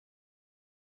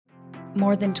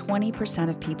More than 20%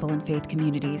 of people in faith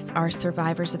communities are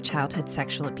survivors of childhood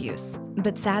sexual abuse.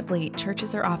 But sadly,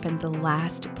 churches are often the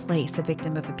last place a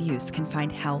victim of abuse can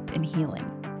find help and healing.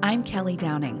 I'm Kelly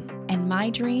Downing, and my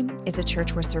dream is a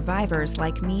church where survivors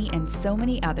like me and so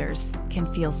many others can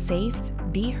feel safe,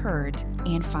 be heard,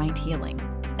 and find healing.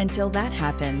 Until that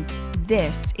happens,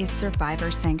 this is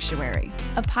Survivor Sanctuary,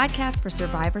 a podcast for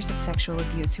survivors of sexual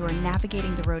abuse who are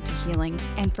navigating the road to healing,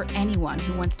 and for anyone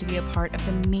who wants to be a part of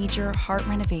the major heart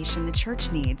renovation the church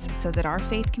needs so that our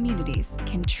faith communities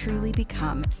can truly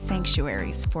become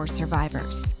sanctuaries for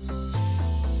survivors.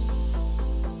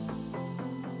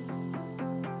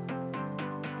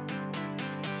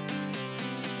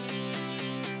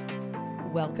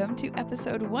 Welcome to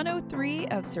episode 103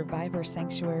 of Survivor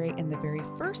Sanctuary, and the very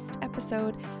first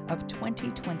episode of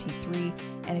 2023.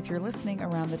 And if you're listening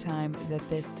around the time that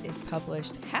this is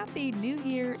published, Happy New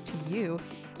Year to you,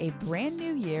 a brand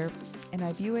new year. And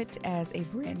I view it as a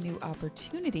brand new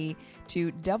opportunity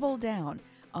to double down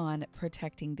on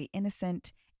protecting the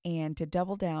innocent and to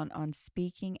double down on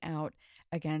speaking out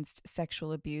against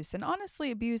sexual abuse, and honestly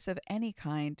abuse of any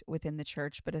kind within the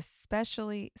church, but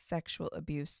especially sexual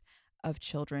abuse of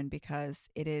children, because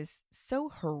it is so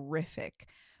horrific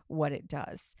what it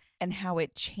does and how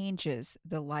it changes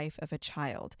the life of a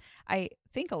child. I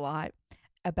think a lot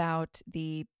about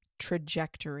the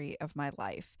trajectory of my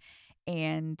life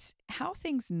and how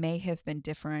things may have been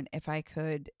different if I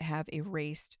could have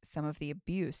erased some of the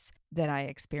abuse that I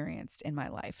experienced in my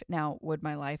life. Now, would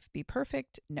my life be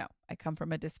perfect? No. I come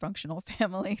from a dysfunctional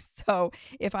family. So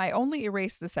if I only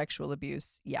erased the sexual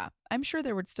abuse, yeah, I'm sure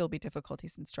there would still be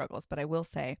difficulties and struggles. But I will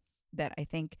say that I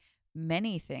think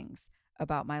many things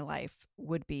about my life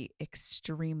would be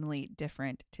extremely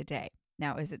different today.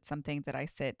 Now, is it something that I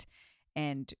sit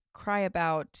and cry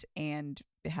about and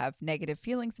have negative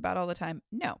feelings about all the time?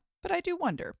 No. But I do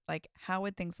wonder, like, how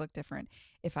would things look different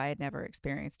if I had never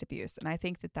experienced abuse? And I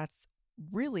think that that's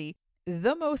really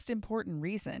the most important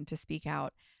reason to speak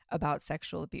out about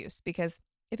sexual abuse, because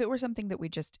if it were something that we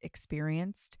just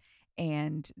experienced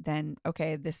and then,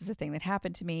 okay, this is a thing that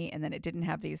happened to me, and then it didn't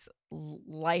have these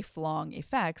lifelong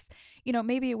effects,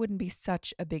 maybe it wouldn't be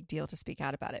such a big deal to speak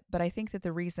out about it. But I think that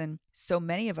the reason so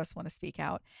many of us want to speak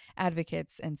out,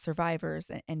 advocates and survivors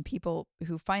and people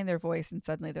who find their voice and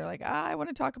suddenly they're like, I want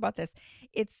to talk about this,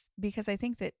 it's because I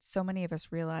think that so many of us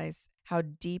realize how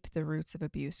deep the roots of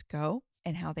abuse go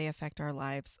and how they affect our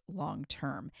lives long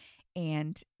term.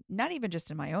 And not even just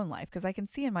in my own life, because I can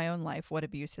see in my own life what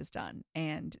abuse has done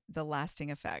and the lasting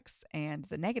effects and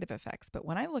the negative effects. But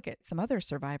when I look at some other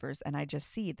survivors and I just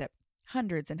see that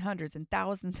hundreds and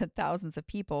thousands of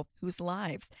people whose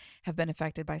lives have been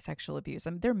affected by sexual abuse.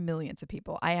 There are millions of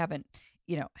people. I haven't,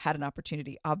 had an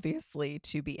opportunity, obviously,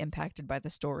 to be impacted by the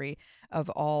story of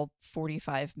all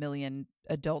 45 million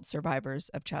adult survivors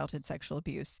of childhood sexual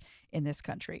abuse in this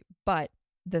country. But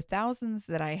the thousands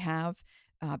that I have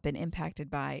been impacted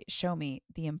by show me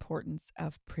the importance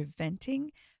of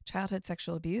preventing childhood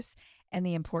sexual abuse and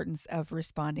the importance of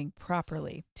responding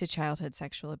properly to childhood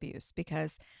sexual abuse,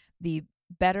 because the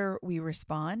better we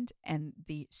respond and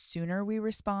the sooner we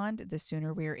respond, the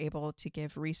sooner we are able to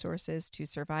give resources to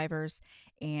survivors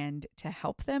and to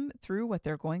help them through what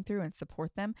they're going through and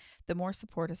support them. The more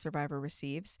support a survivor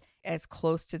receives as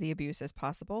close to the abuse as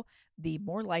possible, the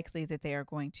more likely that they are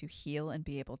going to heal and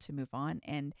be able to move on.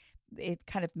 And it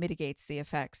kind of mitigates the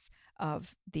effects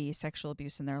of the sexual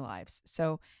abuse in their lives.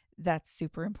 So that's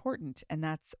super important. And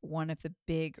that's one of the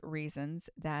big reasons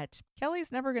that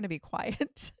Kelly's never going to be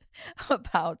quiet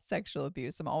about sexual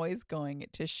abuse. I'm always going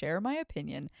to share my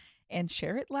opinion and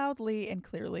share it loudly and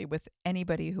clearly with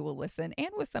anybody who will listen and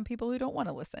with some people who don't want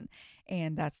to listen.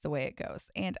 And that's the way it goes.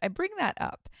 And I bring that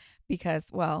up because,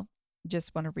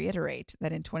 just want to reiterate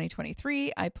that in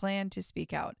 2023, I plan to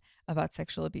speak out about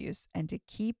sexual abuse and to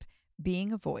keep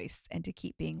being a voice and to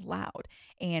keep being loud.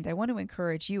 And I want to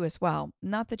encourage you as well,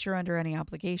 not that you're under any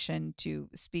obligation to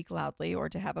speak loudly or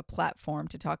to have a platform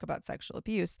to talk about sexual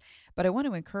abuse, but I want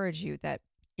to encourage you that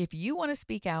if you want to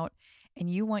speak out and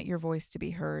you want your voice to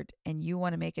be heard and you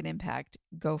want to make an impact,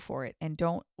 go for it. And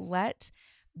don't let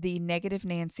the negative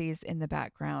Nancys in the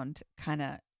background kind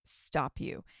of stop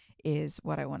you, is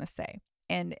what I want to say.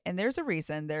 And there's a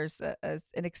reason. There's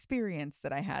an experience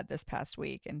that I had this past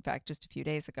week, in fact, just a few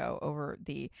days ago over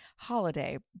the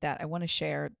holiday, that I want to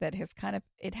share that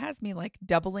it has me like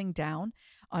doubling down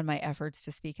on my efforts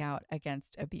to speak out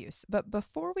against abuse. But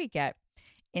before we get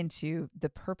into the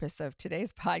purpose of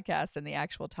today's podcast and the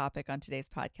actual topic on today's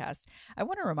podcast, I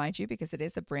want to remind you, because it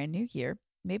is a brand new year,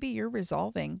 maybe you're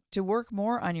resolving to work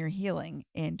more on your healing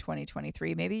in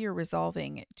 2023. Maybe you're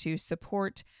resolving to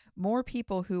support more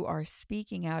people who are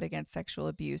speaking out against sexual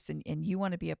abuse, and you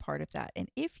want to be a part of that. And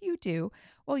if you do,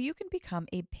 well, you can become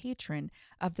a patron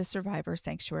of the Survivor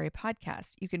Sanctuary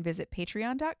podcast. You can visit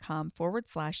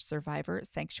patreon.com/Survivor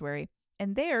Sanctuary.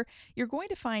 And there, you're going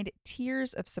to find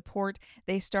tiers of support.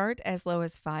 They start as low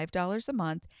as $5 a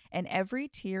month, and every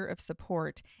tier of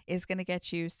support is going to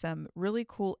get you some really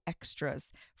cool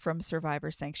extras from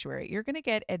Survivor Sanctuary. You're going to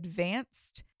get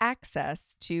advanced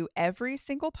access to every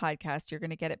single podcast. You're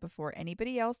going to get it before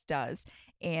anybody else does.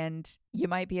 And you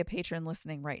might be a patron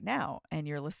listening right now, and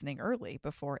you're listening early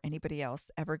before anybody else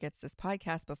ever gets this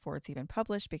podcast, before it's even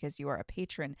published, because you are a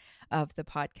patron of the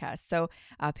podcast. So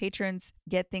patrons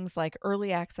get things like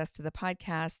early access to the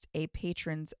podcast, a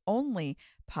patrons only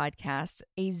podcast,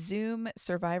 a Zoom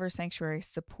Survivor Sanctuary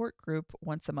support group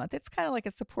once a month. It's kind of like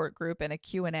a support group and a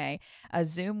Q&A, a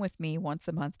Zoom with me once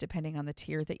a month, depending on the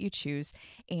tier that you choose.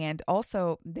 And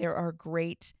also, there are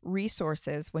great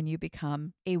resources when you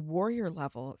become a warrior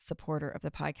level supporter of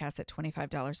the podcast at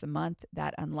 $25 a month.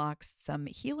 That unlocks some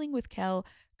Healing with Kel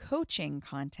coaching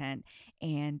content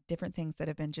and different things that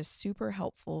have been just super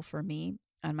helpful for me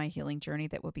on my healing journey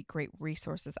that will be great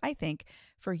resources, I think,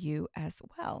 for you as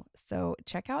well. So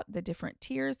check out the different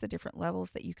tiers, the different levels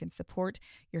that you can support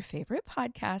your favorite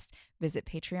podcast. Visit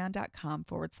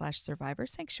patreon.com/Survivor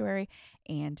Sanctuary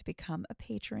and become a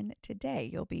patron today.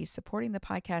 You'll be supporting the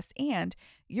podcast, and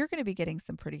you're going to be getting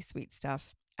some pretty sweet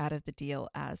stuff out of the deal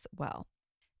as well.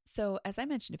 So, as I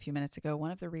mentioned a few minutes ago, one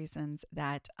of the reasons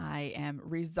that I am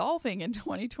resolving in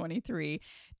 2023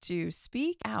 to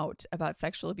speak out about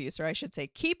sexual abuse, or I should say,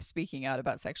 keep speaking out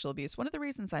about sexual abuse, one of the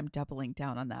reasons I'm doubling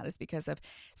down on that is because of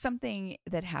something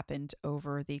that happened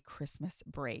over the Christmas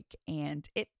break. And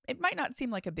it might not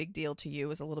seem like a big deal to you, it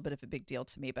was a little bit of a big deal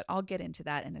to me, but I'll get into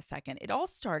that in a second. It all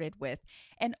started with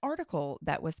an article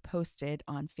that was posted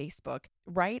on Facebook,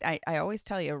 right? I always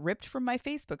tell you, ripped from my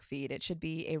Facebook feed. It should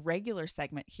be a regular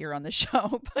segment here on the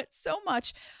show, but so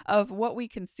much of what we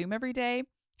consume every day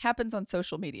happens on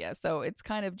social media. So it's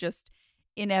kind of just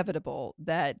inevitable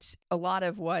that a lot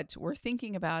of what we're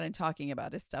thinking about and talking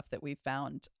about is stuff that we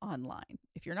found online.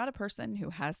 If you're not a person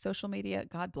who has social media,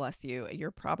 God bless you.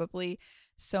 You're probably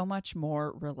so much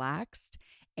more relaxed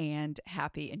and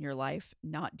happy in your life,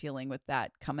 not dealing with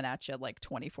that coming at you like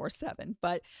 24/7.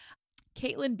 But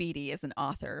Caitlin Beatty is an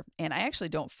author, and I actually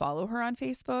don't follow her on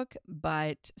Facebook,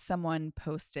 but someone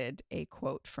posted a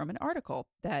quote from an article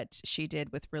that she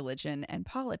did with Religion and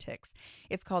Politics.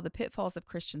 It's called The Pitfalls of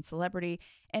Christian Celebrity,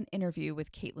 an interview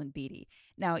with Caitlin Beatty.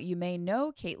 Now, you may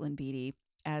know Caitlin Beatty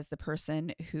as the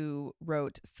person who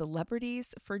wrote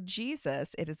Celebrities for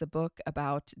Jesus. It is a book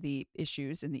about the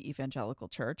issues in the evangelical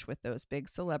church with those big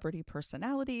celebrity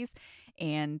personalities.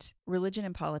 And Religion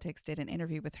and Politics did an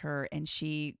interview with her, and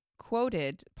she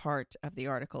quoted part of the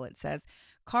article. It says,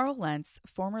 Carl Lentz,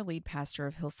 former lead pastor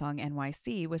of Hillsong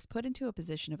NYC, was put into a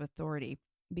position of authority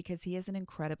because he is an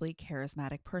incredibly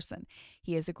charismatic person.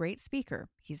 He is a great speaker.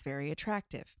 He's very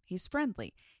attractive. He's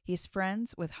friendly. He's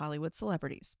friends with Hollywood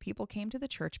celebrities. People came to the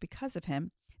church because of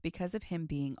him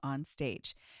being on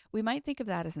stage. We might think of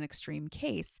that as an extreme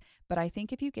case, but I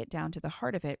think if you get down to the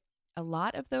heart of it, a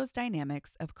lot of those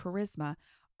dynamics of charisma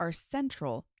are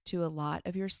central to a lot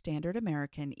of your standard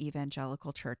American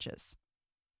evangelical churches.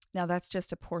 Now, that's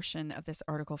just a portion of this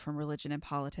article from Religion and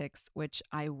Politics, which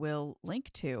I will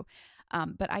link to.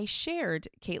 But I shared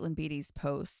Caitlin Beatty's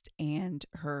post and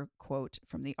her quote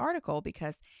from the article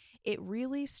because it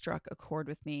really struck a chord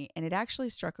with me. And it actually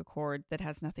struck a chord that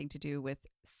has nothing to do with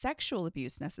sexual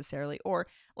abuse necessarily. Or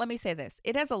let me say this,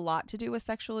 it has a lot to do with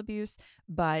sexual abuse,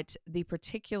 but the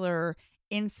particular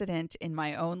incident in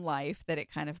my own life that it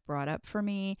kind of brought up for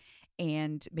me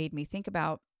and made me think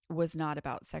about was not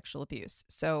about sexual abuse.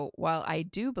 So while I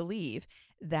do believe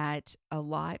that a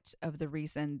lot of the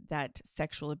reason that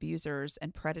sexual abusers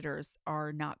and predators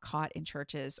are not caught in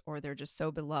churches, or they're just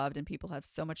so beloved and people have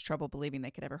so much trouble believing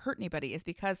they could ever hurt anybody, is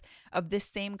because of this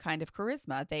same kind of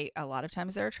charisma. A lot of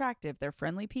times they're attractive, they're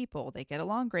friendly people, they get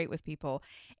along great with people,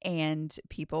 and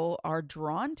people are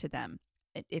drawn to them.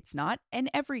 It's not in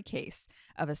every case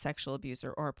of a sexual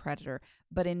abuser or a predator,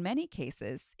 but in many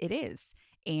cases it is.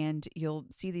 And you'll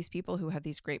see these people who have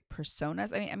these great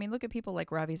personas. I mean, look at people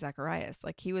like Ravi Zacharias.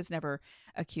 Like, he was never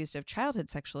accused of childhood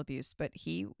sexual abuse, but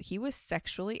he was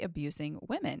sexually abusing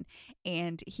women.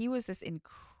 And he was this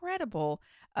incredible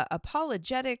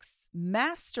apologetics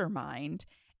mastermind.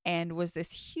 and was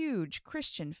this huge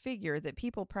Christian figure that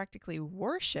people practically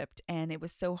worshiped. And it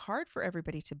was so hard for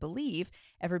everybody to believe,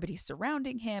 everybody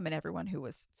surrounding him and everyone who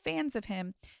was fans of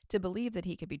him, to believe that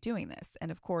he could be doing this.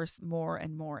 And of course, more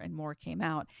and more and more came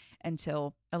out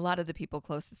until a lot of the people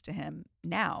closest to him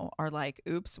now are like,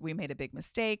 oops, we made a big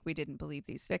mistake. We didn't believe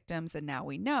these victims. And now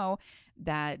we know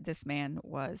that this man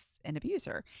was an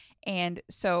abuser. And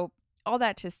so, all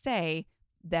that to say,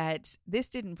 that this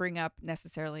didn't bring up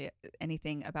necessarily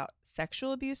anything about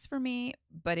sexual abuse for me,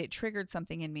 but it triggered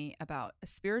something in me about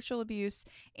spiritual abuse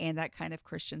and that kind of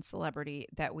Christian celebrity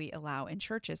that we allow in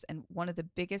churches. And one of the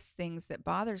biggest things that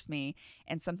bothers me,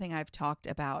 and something I've talked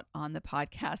about on the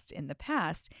podcast in the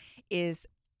past, is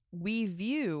we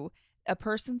view a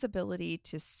person's ability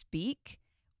to speak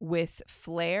with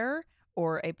flair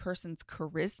or a person's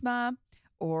charisma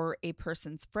or a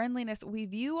person's friendliness. We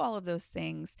view all of those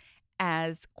things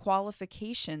as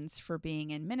qualifications for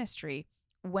being in ministry,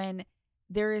 when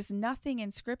there is nothing in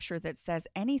Scripture that says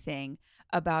anything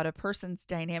about a person's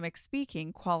dynamic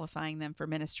speaking qualifying them for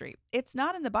ministry. It's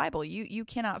not in the Bible. You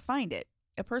cannot find it.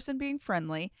 A person being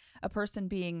friendly, a person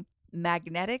being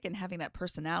magnetic and having that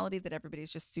personality that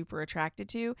everybody's just super attracted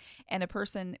to, and a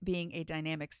person being a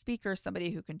dynamic speaker,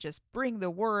 somebody who can just bring the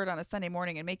word on a Sunday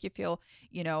morning and make you feel,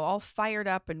 all fired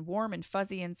up and warm and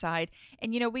fuzzy inside.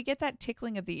 And, we get that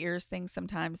tickling of the ears thing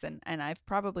sometimes. And I've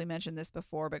probably mentioned this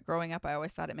before, but growing up, I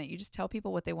always thought it meant you just tell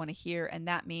people what they want to hear. And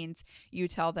that means you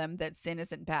tell them that sin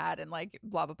isn't bad and like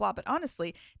blah, blah, blah. But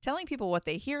honestly, telling people what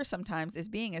they hear sometimes is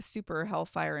being a super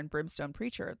hellfire and brimstone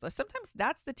preacher. Sometimes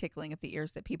that's the tickling of the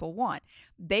ears that people want.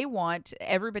 They want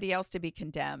everybody else to be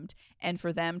condemned and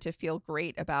for them to feel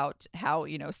great about how,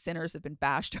 sinners have been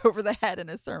bashed over the head in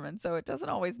a sermon. So it doesn't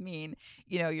always mean,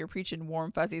 you're preaching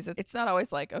warm fuzzies. It's not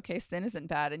always like, okay, sin isn't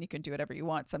bad and you can do whatever you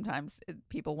want. Sometimes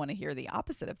people want to hear the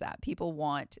opposite of that. People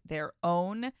want their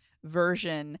own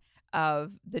version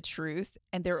of the truth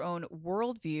and their own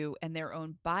worldview and their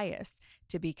own bias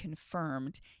to be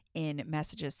confirmed in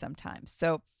messages sometimes.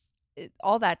 So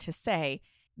all that to say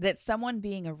that someone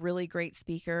being a really great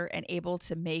speaker and able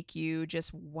to make you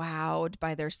just wowed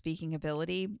by their speaking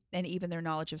ability and even their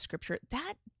knowledge of Scripture,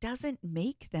 that doesn't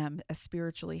make them a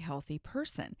spiritually healthy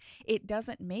person. It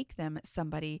doesn't make them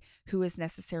somebody who is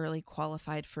necessarily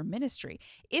qualified for ministry.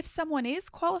 If someone is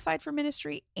qualified for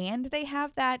ministry and they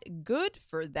have that, good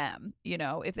for them.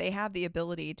 If they have the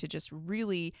ability to just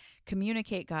really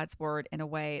communicate God's word in a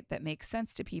way that makes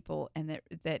sense to people and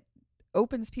that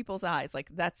opens people's eyes, like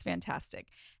that's fantastic.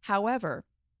 However,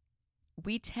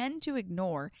 we tend to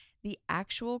ignore the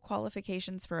actual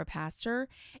qualifications for a pastor,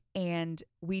 and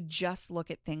we just look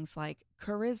at things like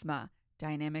charisma,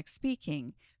 dynamic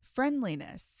speaking,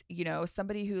 friendliness,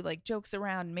 somebody who like jokes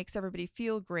around and makes everybody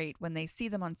feel great when they see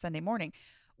them on Sunday morning.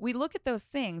 We look at those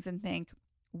things and think,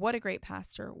 what a great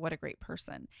pastor, what a great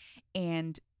person.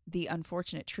 And the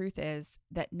unfortunate truth is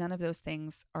that none of those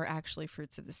things are actually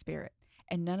fruits of the Spirit.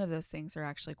 And none of those things are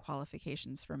actually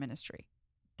qualifications for ministry.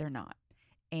 They're not.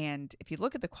 And if you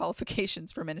look at the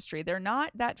qualifications for ministry, they're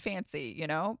not that fancy,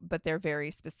 but they're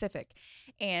very specific.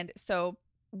 And so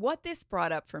what this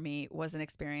brought up for me was an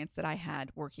experience that I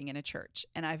had working in a church.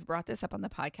 And I've brought this up on the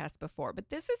podcast before, but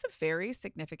this is a very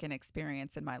significant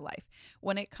experience in my life.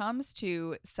 When it comes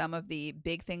to some of the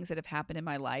big things that have happened in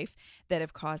my life that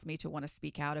have caused me to want to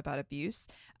speak out about abuse,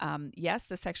 yes,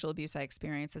 the sexual abuse I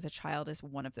experienced as a child is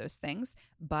one of those things,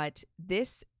 but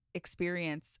this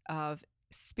experience of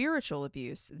spiritual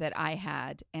abuse that I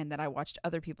had and that I watched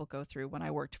other people go through when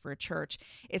I worked for a church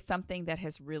is something that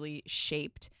has really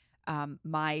shaped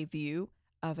my view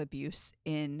of abuse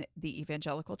in the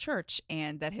evangelical church,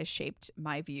 and that has shaped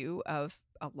my view of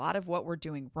a lot of what we're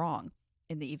doing wrong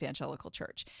in the evangelical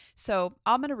church. So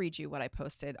I'm going to read you what I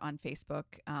posted on Facebook.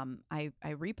 I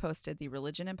reposted the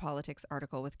Religion and Politics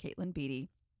article with Caitlin Beatty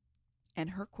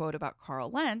and her quote about Carl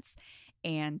Lentz,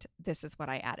 and this is what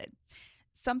I added.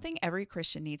 Something every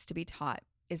Christian needs to be taught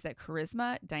is that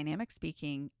charisma, dynamic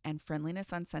speaking, and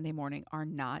friendliness on Sunday morning are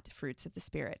not fruits of the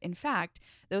Spirit. In fact,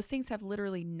 those things have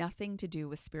literally nothing to do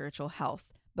with spiritual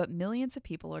health, but millions of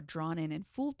people are drawn in and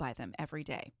fooled by them every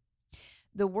day.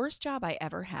 The worst job I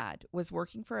ever had was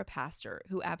working for a pastor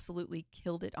who absolutely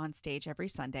killed it on stage every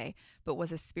Sunday, but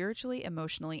was a spiritually,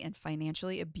 emotionally, and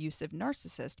financially abusive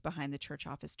narcissist behind the church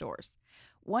office doors.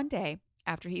 One day,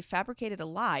 after he fabricated a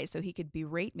lie so he could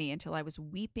berate me until I was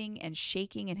weeping and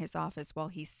shaking in his office while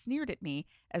he sneered at me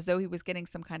as though he was getting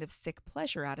some kind of sick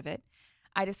pleasure out of it,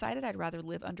 I decided I'd rather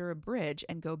live under a bridge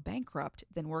and go bankrupt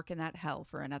than work in that hell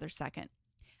for another second.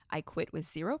 I quit with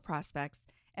zero prospects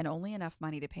and only enough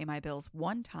money to pay my bills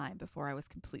one time before I was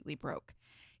completely broke.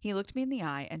 He looked me in the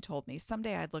eye and told me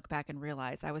someday I'd look back and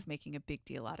realize I was making a big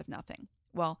deal out of nothing.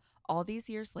 Well, all these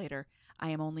years later, I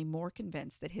am only more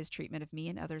convinced that his treatment of me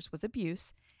and others was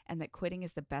abuse and that quitting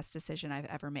is the best decision I've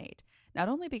ever made. Not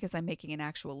only because I'm making an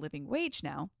actual living wage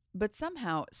now, but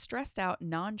somehow stressed out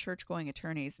non-church going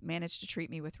attorneys manage to treat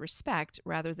me with respect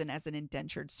rather than as an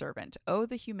indentured servant. Oh,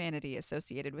 the humanity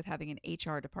associated with having an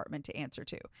HR department to answer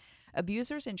to.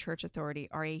 Abusers in church authority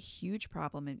are a huge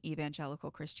problem in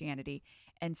evangelical Christianity,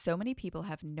 and so many people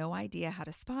have no idea how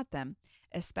to spot them,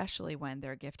 especially when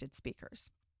they're gifted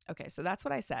speakers. Okay, so that's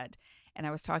what I said. And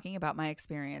I was talking about my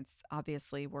experience,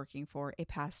 obviously, working for a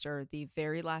pastor, the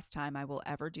very last time I will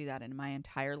ever do that in my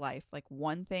entire life. Like,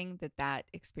 one thing that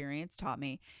experience taught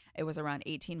me, it was around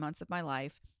 18 months of my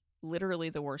life, literally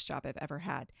the worst job I've ever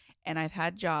had. And I've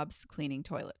had jobs cleaning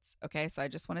toilets. Okay, so I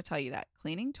just want to tell you that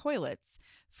cleaning toilets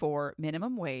for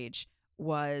minimum wage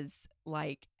was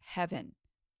like heaven,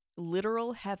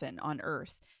 literal heaven on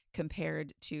earth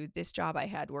compared to this job I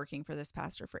had working for this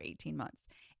pastor for 18 months.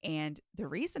 And the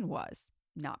reason was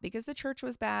not because the church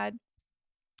was bad,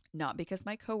 not because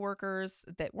my coworkers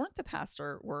that weren't the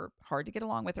pastor were hard to get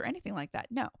along with or anything like that.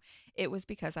 No, it was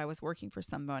because I was working for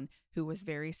someone who was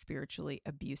very spiritually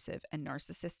abusive and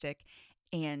narcissistic.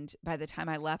 And by the time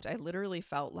I left, I literally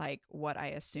felt like what I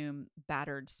assume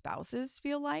battered spouses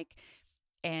feel like.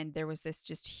 And there was this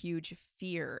just huge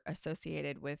fear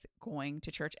associated with going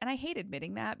to church. And I hate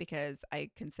admitting that because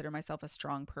I consider myself a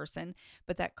strong person,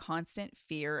 but that constant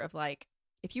fear of like,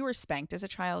 if you were spanked as a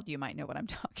child, you might know what I'm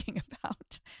talking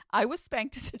about. I was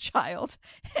spanked as a child,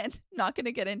 and not going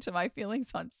to get into my feelings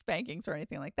on spankings or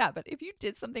anything like that. But if you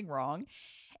did something wrong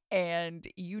and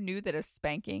you knew that a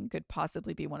spanking could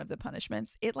possibly be one of the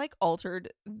punishments, it like altered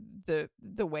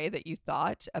the way that you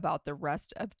thought about the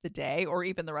rest of the day or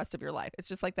even the rest of your life. It's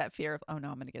just like that fear of, oh no,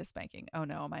 I'm going to get a spanking. Oh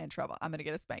no, am I in trouble? I'm going to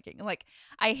get a spanking. Like,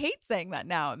 I hate saying that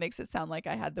now. It makes it sound like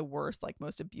I had the worst, like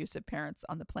most abusive parents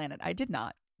on the planet. I did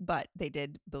not, but they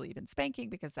did believe in spanking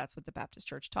because that's what the Baptist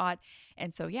church taught.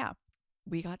 And so, yeah,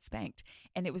 we got spanked,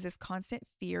 and it was this constant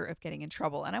fear of getting in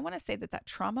trouble. And I want to say that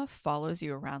trauma follows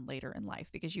you around later in life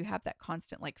because you have that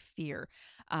constant like fear,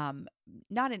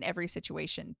 not in every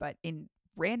situation, but in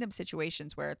random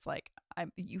situations where it's like,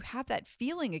 you have that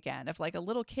feeling again of like a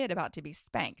little kid about to be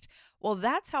spanked. Well,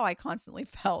 that's how I constantly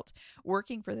felt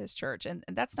working for this church. And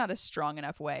that's not a strong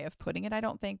enough way of putting it, I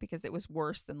don't think, because it was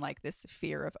worse than like this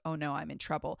fear of, oh no, I'm in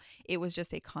trouble. It was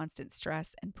just a constant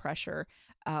stress and pressure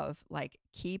of like,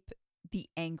 keep the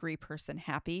angry person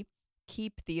happy,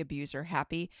 keep the abuser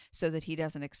happy so that he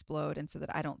doesn't explode and so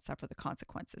that I don't suffer the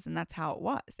consequences. And that's how it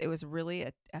was. It was really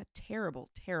a terrible,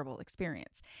 terrible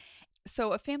experience.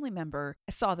 So a family member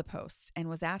saw the post and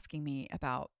was asking me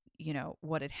about,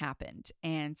 what had happened.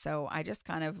 And so I just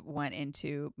kind of went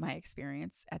into my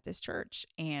experience at this church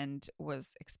and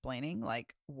was explaining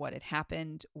like what had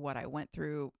happened, what I went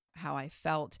through, how I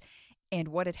felt, and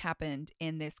what had happened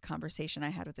in this conversation I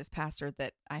had with this pastor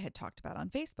that I had talked about on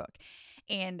Facebook.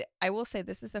 And I will say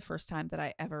this is the first time that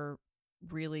I ever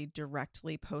really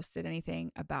directly posted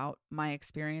anything about my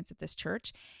experience at this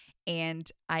church.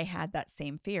 And I had that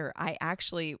same fear. I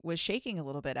actually was shaking a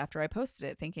little bit after I posted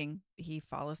it, thinking he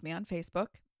follows me on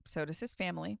Facebook. So does his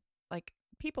family. Like,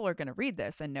 people are going to read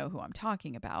this and know who I'm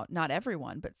talking about. Not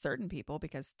everyone, but certain people,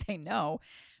 because they know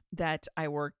that I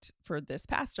worked for this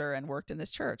pastor and worked in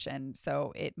this church. And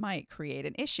so it might create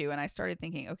an issue. And I started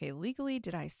thinking, okay, legally,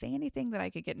 did I say anything that I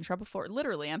could get in trouble for?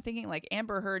 Literally, I'm thinking like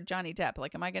Amber Heard, Johnny Depp,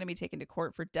 like, am I going to be taken to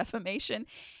court for defamation?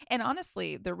 And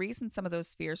honestly, the reason some of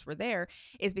those fears were there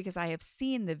is because I have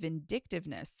seen the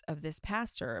vindictiveness of this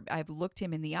pastor. I've looked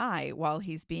him in the eye while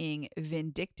he's being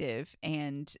vindictive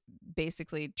and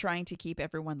basically trying to keep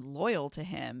everyone loyal to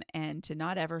him and to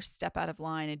not ever step out of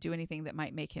line and do anything that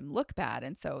might make him look bad.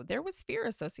 And so there was fear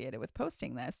associated with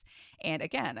posting this. And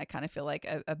again, I kind of feel like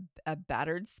a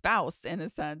battered spouse in a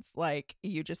sense, like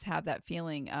you just have that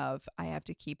feeling of, I have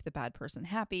to keep the bad person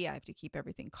happy. I have to keep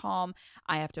everything calm.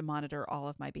 I have to monitor all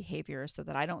of my behavior so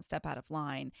that I don't step out of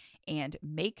line and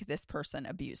make this person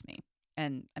abuse me.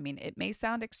 And I mean, it may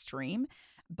sound extreme,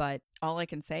 but all I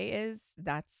can say is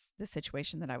that's the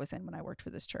situation that I was in when I worked for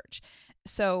this church.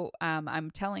 So I'm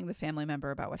telling the family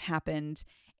member about what happened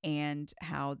and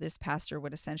how this pastor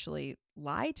would essentially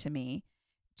lie to me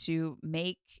to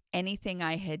make anything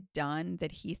I had done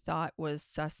that he thought was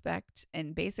suspect.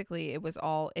 And basically it was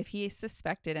all, if he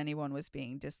suspected anyone was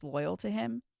being disloyal to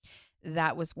him,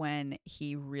 that was when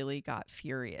he really got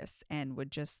furious and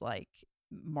would just like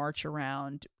march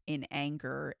around in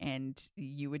anger, and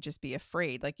you would just be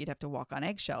afraid. Like, you'd have to walk on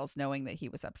eggshells knowing that he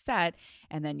was upset.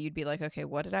 And then you'd be like, okay,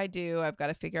 what did I do? I've got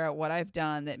to figure out what I've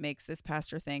done that makes this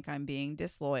pastor think I'm being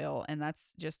disloyal. And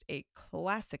that's just a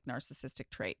classic narcissistic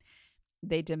trait.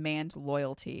 They demand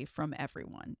loyalty from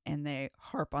everyone, and they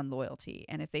harp on loyalty.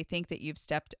 And if they think that you've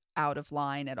stepped out of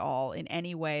line at all in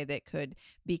any way that could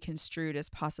be construed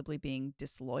as possibly being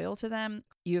disloyal to them,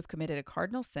 you have committed a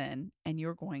cardinal sin and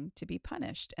you're going to be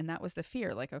punished. And that was the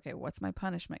fear. Like, okay, what's my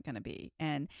punishment going to be?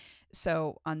 And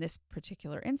so on this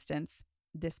particular instance,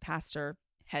 this pastor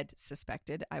had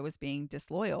suspected I was being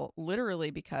disloyal, literally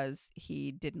because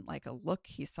he didn't like a look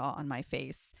he saw on my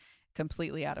face,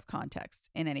 completely out of context.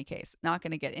 In any case, not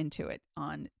going to get into it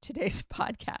on today's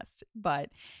podcast, but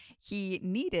he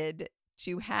needed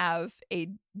to have a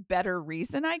better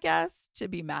reason, I guess, to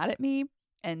be mad at me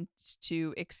and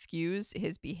to excuse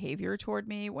his behavior toward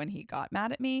me when he got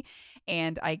mad at me.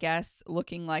 And I guess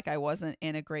looking like I wasn't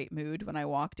in a great mood when I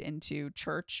walked into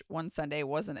church one Sunday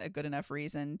wasn't a good enough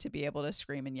reason to be able to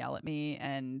scream and yell at me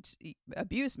and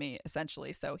abuse me,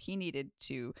 essentially. So he needed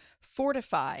to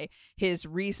fortify his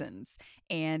reasons.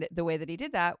 And the way that he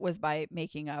did that was by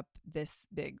making up this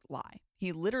big lie.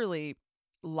 He literally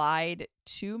lied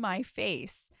to my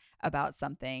face about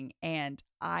something, and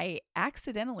I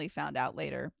accidentally found out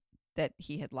later that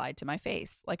he had lied to my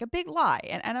face, like a big lie.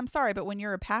 And I'm sorry, but when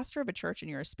you're a pastor of a church and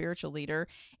you're a spiritual leader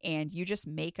and you just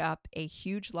make up a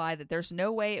huge lie that there's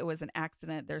no way it was an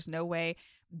accident, there's no way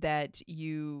that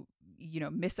you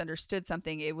misunderstood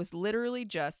something, it was literally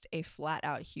just a flat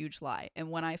out huge lie. And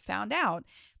when I found out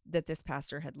that this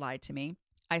pastor had lied to me,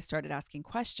 I started asking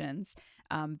questions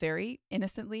very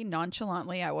innocently,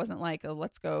 nonchalantly. I wasn't like, oh,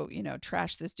 let's go,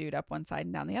 trash this dude up one side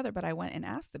and down the other. But I went and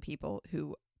asked the people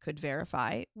who could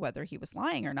verify whether he was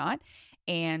lying or not.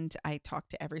 And I talked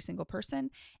to every single person,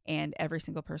 and every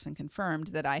single person confirmed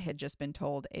that I had just been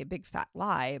told a big fat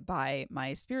lie by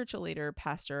my spiritual leader,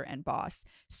 pastor, and boss,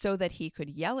 so that he could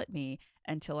yell at me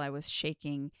until I was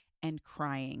shaking and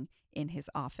crying in his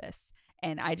office.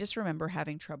 And I just remember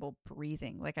having trouble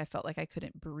breathing. Like, I felt like I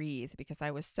couldn't breathe because I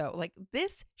was so like,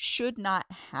 this should not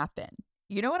happen.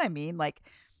 You know what I mean? Like,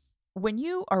 when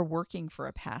you are working for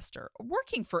a pastor,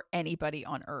 working for anybody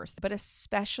on earth, but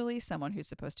especially someone who's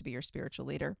supposed to be your spiritual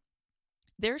leader,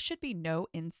 there should be no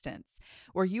instance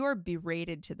where you are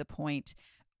berated to the point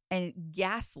and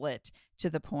gaslit to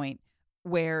the point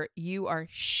where you are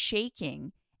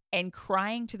shaking and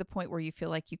crying to the point where you feel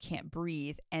like you can't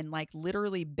breathe and like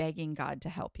literally begging God to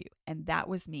help you. And that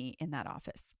was me in that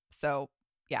office. So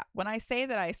yeah, when I say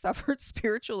that I suffered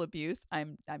spiritual abuse,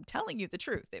 I'm telling you the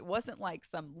truth. It wasn't like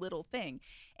some little thing.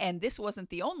 And this wasn't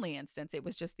the only instance. It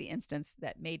was just the instance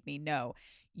that made me know,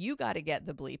 you got to get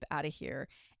the bleep out of here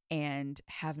and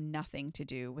have nothing to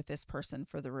do with this person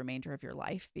for the remainder of your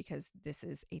life, because this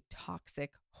is a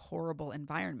toxic, horrible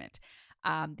environment.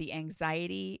 The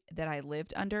anxiety that I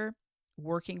lived under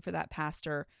working for that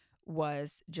pastor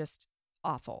was just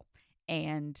awful.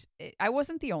 And I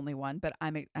wasn't the only one, but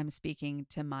I'm speaking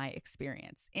to my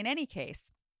experience. In any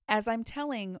case, as I'm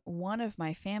telling one of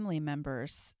my family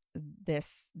members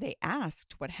this, they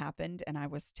asked what happened, and I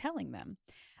was telling them.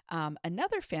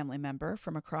 Another family member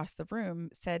from across the room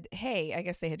said, hey, I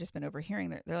guess they had just been overhearing.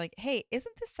 They're like, hey,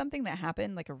 isn't this something that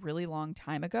happened like a really long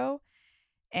time ago?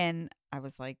 And I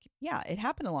was like, yeah, it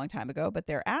happened a long time ago, but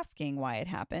they're asking why it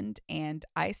happened. And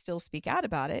I still speak out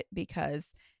about it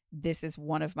because this is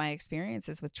one of my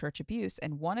experiences with church abuse,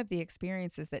 and one of the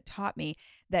experiences that taught me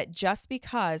that just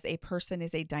because a person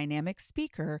is a dynamic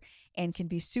speaker and can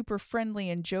be super friendly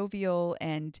and jovial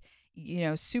and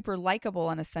super likable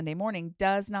on a Sunday morning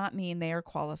does not mean they are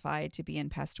qualified to be in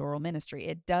pastoral ministry.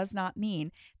 It does not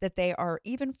mean that they are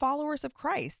even followers of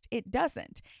Christ. It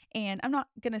doesn't. And I'm not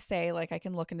going to say like I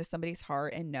can look into somebody's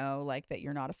heart and know like that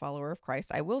you're not a follower of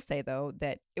Christ. I will say though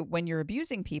that when you're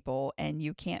abusing people and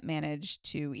you can't manage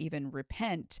to even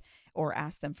repent or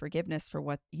ask them forgiveness for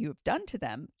what you've done to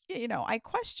them, I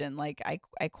question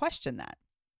that.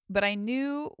 But I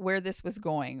knew where this was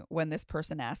going when this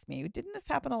person asked me, didn't this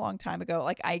happen a long time ago?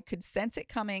 Like, I could sense it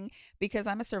coming because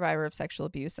I'm a survivor of sexual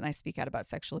abuse and I speak out about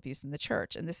sexual abuse in the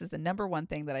church. And this is the number one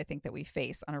thing that I think that we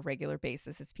face on a regular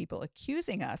basis is people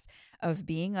accusing us of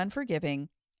being unforgiving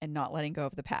and not letting go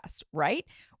of the past, right?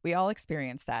 We all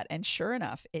experience that. And sure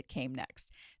enough, it came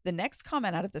next. The next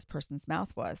comment out of this person's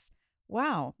mouth was,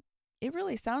 wow, it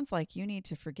really sounds like you need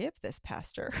to forgive this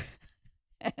pastor.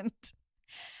 And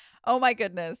oh my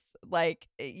goodness. Like,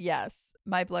 yes,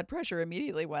 my blood pressure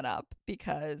immediately went up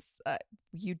because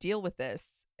you deal with this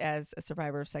as a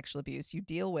survivor of sexual abuse. You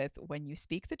deal with when you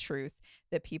speak the truth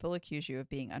that people accuse you of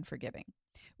being unforgiving.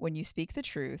 when you speak the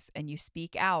truth and you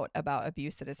speak out about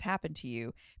abuse that has happened to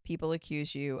you, people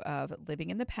accuse you of living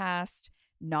in the past,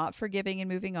 not forgiving and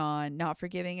moving on, not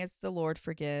forgiving as the Lord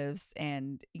forgives,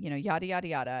 and, yada, yada,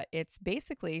 yada. It's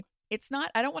basically, it's not,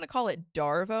 I don't want to call it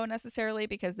Darvo necessarily,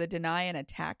 because the deny and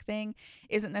attack thing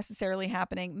isn't necessarily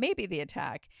happening. Maybe the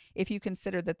attack, if you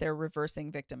consider that they're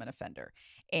reversing victim and offender.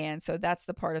 And so that's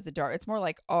the part of the It's more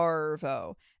like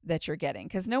Arvo that you're getting,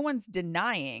 because no one's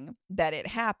denying that it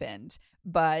happened,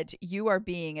 but you are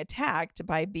being attacked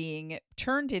by being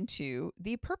turned into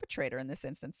the perpetrator in this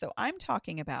instance. So I'm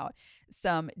talking about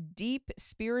some deep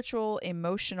spiritual,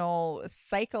 emotional,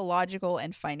 psychological,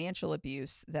 and financial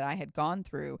abuse that I had gone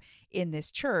through in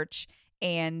this church.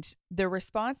 And the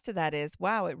response to that is,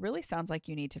 wow, it really sounds like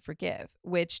you need to forgive,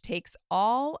 which takes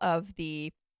all of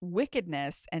the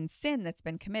wickedness and sin that's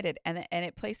been committed and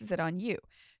it places it on you.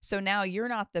 So now you're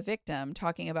not the victim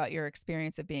talking about your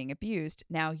experience of being abused.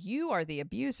 Now you are the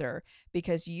abuser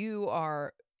because you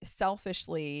are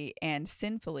selfishly and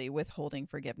sinfully withholding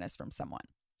forgiveness from someone.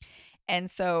 And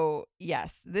so,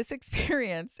 yes, this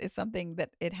experience is something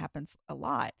that it happens a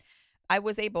lot. I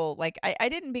was able, I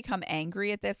didn't become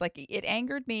angry at this. Like, it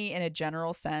angered me in a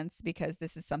general sense because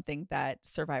this is something that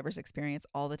survivors experience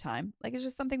all the time. Like, it's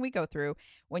just something we go through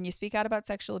when you speak out about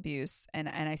sexual abuse. And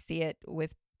I see it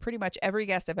with pretty much every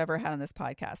guest I've ever had on this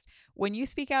podcast. When you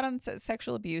speak out on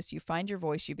sexual abuse, you find your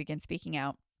voice, you begin speaking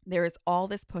out. There is all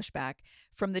this pushback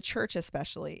from the church,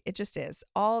 especially. It just is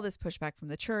all this pushback from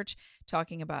the church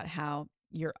talking about how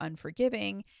you're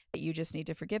unforgiving, that you just need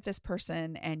to forgive this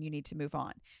person and you need to move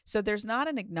on. So there's not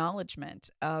an acknowledgement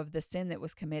of the sin that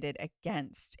was committed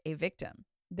against a victim.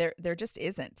 There just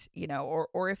isn't,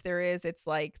 or if there is, it's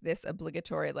like this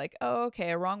obligatory, like, oh,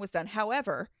 okay, a wrong was done.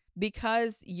 However,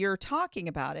 because you're talking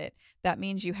about it, that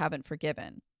means you haven't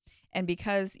forgiven. And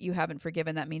because you haven't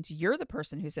forgiven, that means you're the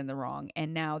person who's in the wrong.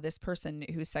 And now this person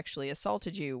who sexually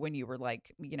assaulted you when you were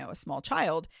like, a small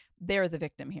child, they're the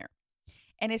victim here.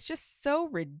 And it's just so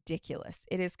ridiculous.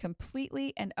 It is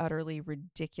completely and utterly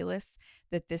ridiculous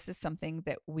that this is something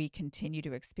that we continue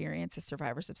to experience as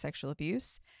survivors of sexual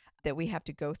abuse, that we have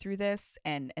to go through this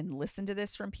and listen to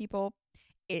this from people.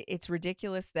 It's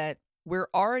ridiculous that we're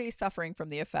already suffering from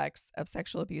the effects of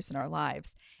sexual abuse in our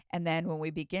lives. And then when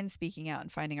we begin speaking out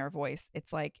and finding our voice,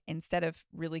 it's like, instead of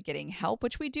really getting help,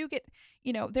 which we do get,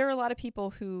 there are a lot of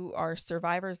people who are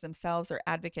survivors themselves or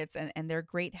advocates, and they're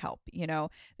great help.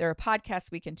 There are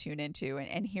podcasts we can tune into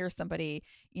and hear somebody,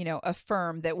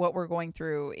 affirm that what we're going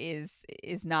through is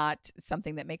not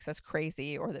something that makes us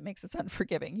crazy or that makes us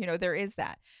unforgiving. There is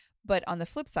that. But on the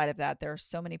flip side of that, there are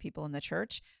so many people in the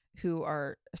church who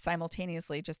are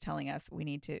simultaneously just telling us we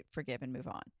need to forgive and move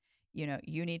on.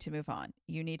 You need to move on.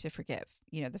 You need to forgive.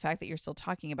 The fact that you're still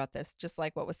talking about this, just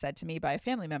like what was said to me by a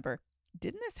family member,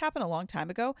 didn't this happen a long time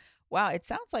ago? Wow, it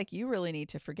sounds like you really need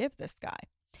to forgive this guy.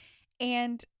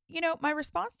 And, my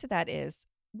response to that is,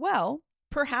 well,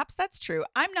 perhaps that's true.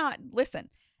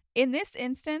 In this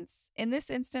instance,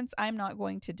 I'm not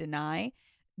going to deny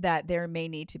that there may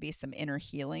need to be some inner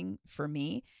healing for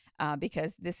me,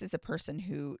 because this is a person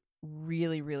who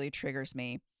really, really triggers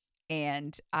me.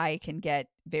 And I can get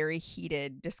very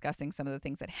heated discussing some of the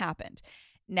things that happened.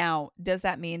 Now, does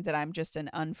that mean that I'm just an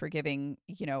unforgiving,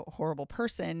 horrible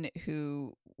person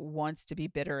who wants to be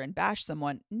bitter and bash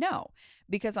someone? No,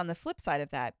 because on the flip side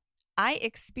of that, I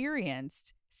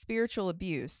experienced spiritual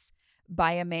abuse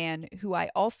by a man who I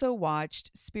also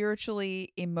watched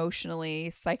spiritually,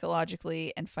 emotionally,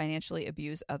 psychologically, and financially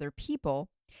abuse other people.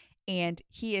 And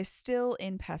he is still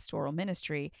in pastoral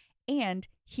ministry, and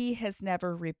he has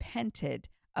never repented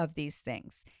of these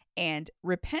things. And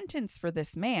repentance for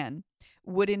this man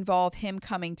would involve him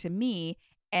coming to me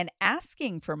and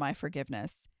asking for my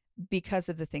forgiveness because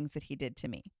of the things that he did to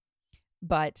me.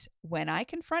 But when I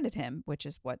confronted him, which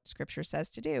is what scripture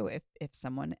says to do, if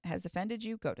someone has offended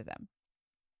you, go to them.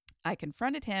 I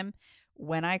confronted him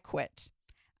when I quit.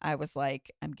 I was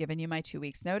like, I'm giving you my 2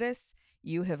 weeks notice.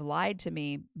 You have lied to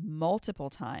me multiple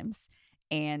times.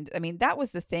 And I mean, that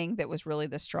was the thing that was really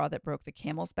the straw that broke the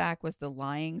camel's back, was the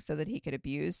lying so that he could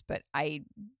abuse. But I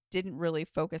didn't really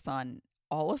focus on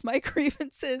all of my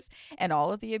grievances and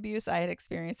all of the abuse I had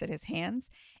experienced at his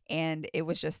hands. And it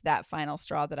was just that final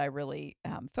straw that I really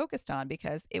focused on,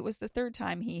 because it was the third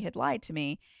time he had lied to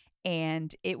me.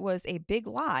 And it was a big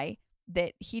lie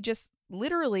that he just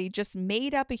literally just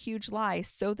made up a huge lie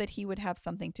so that he would have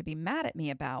something to be mad at me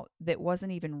about that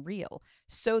wasn't even real,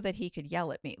 so that he could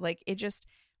yell at me. Like,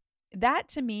 that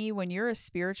to me, when you're a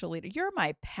spiritual leader, you're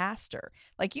my pastor.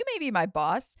 Like, you may be my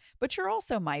boss, but you're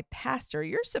also my pastor.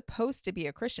 You're supposed to be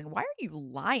a Christian. Why are you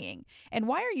lying? And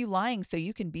why are you lying so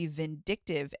you can be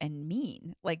vindictive and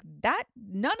mean? Like that,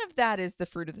 none of that is the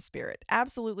fruit of the Spirit.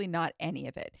 Absolutely not any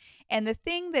of it. And the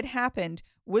thing that happened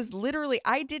was literally,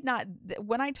 I did not,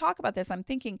 when I talk about this, I'm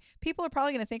thinking people are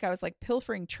probably going to think I was like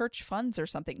pilfering church funds or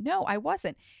something. No, I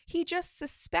wasn't. He just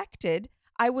suspected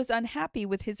I was unhappy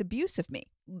with his abuse of me.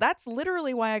 That's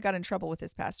literally why I got in trouble with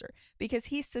his pastor, because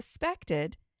he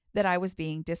suspected that I was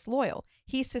being disloyal.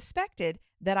 He suspected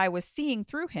that I was seeing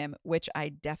through him, which I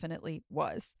definitely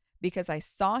was, because I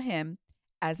saw him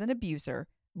as an abuser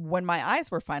when my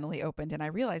eyes were finally opened and I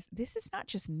realized this is not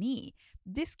just me.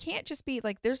 This can't just be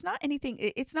like, there's not anything.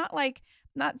 It's not like,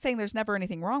 not saying there's never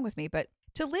anything wrong with me, but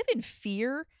to live in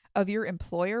fear of your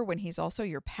employer when he's also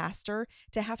your pastor,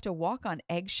 to have to walk on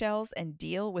eggshells and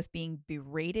deal with being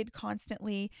berated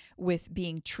constantly, with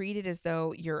being treated as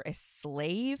though you're a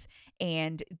slave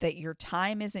and that your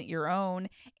time isn't your own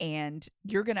and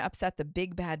you're going to upset the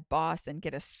big bad boss and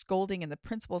get a scolding in the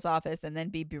principal's office and then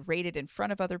be berated in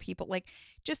front of other people. Like,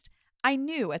 just, I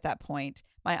knew at that point,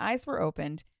 my eyes were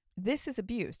opened. This is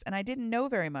abuse. And I didn't know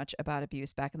very much about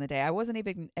abuse back in the day. I wasn't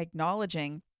even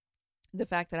acknowledging the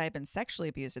fact that I had been sexually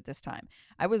abused at this time.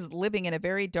 I was living in a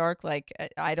very dark, like,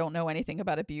 I don't know anything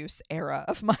about abuse era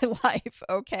of my life.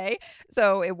 Okay.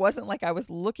 So it wasn't like I was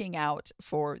looking out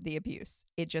for the abuse.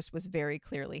 It just was very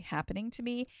clearly happening to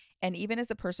me. And even as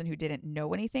a person who didn't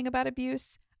know anything about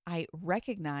abuse, I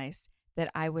recognized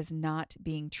that I was not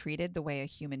being treated the way a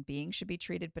human being should be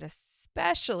treated, but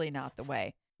especially not the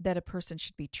way that a person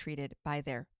should be treated by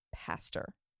their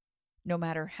pastor. No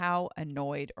matter how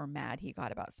annoyed or mad he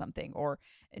got about something, or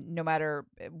no matter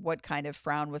what kind of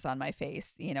frown was on my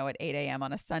face, at 8 a.m.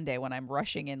 on a Sunday when I'm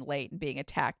rushing in late and being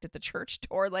attacked at the church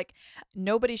door, like,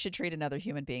 nobody should treat another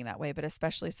human being that way, but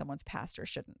especially someone's pastor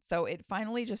shouldn't. So it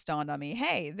finally just dawned on me,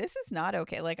 hey, this is not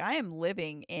okay. Like, I am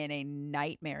living in a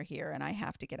nightmare here and I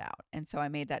have to get out. And so I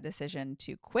made that decision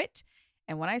to quit.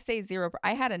 And when I say zero,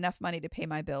 I had enough money to pay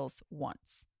my bills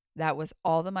once. That was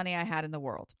all the money I had in the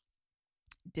world.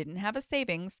 Didn't have a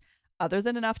savings other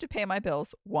than enough to pay my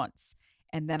bills once.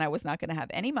 And then I was not going to have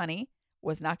any money,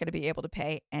 was not going to be able to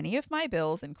pay any of my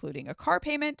bills, including a car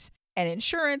payment and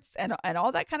insurance and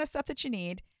all that kind of stuff that you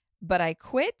need. But I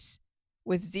quit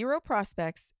with zero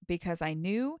prospects because I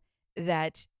knew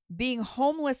that being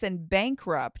homeless and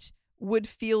bankrupt would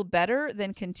feel better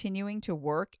than continuing to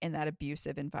work in that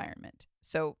abusive environment.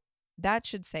 So that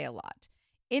should say a lot.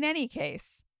 In any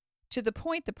case, to the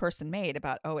point the person made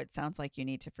about, oh, it sounds like you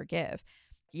need to forgive.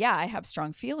 Yeah, I have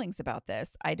strong feelings about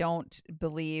this. I don't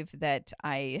believe that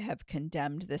I have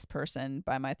condemned this person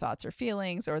by my thoughts or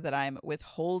feelings, or that I'm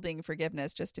withholding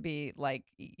forgiveness just to be like,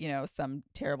 some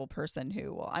terrible person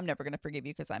who, well, I'm never going to forgive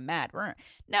you because I'm mad.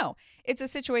 No, it's a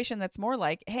situation that's more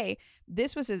like, hey,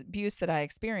 this was abuse that I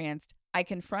experienced. I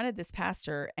confronted this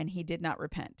pastor and he did not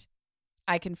repent.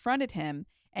 I confronted him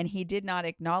and he did not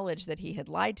acknowledge that he had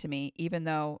lied to me, even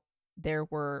though there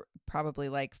were probably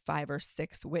like 5 or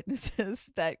 6 witnesses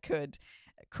that could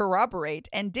corroborate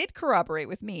and did corroborate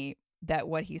with me that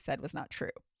what he said was not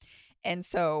true. And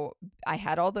so I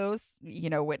had all those,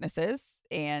 witnesses,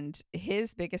 and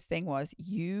his biggest thing was,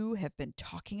 you have been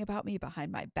talking about me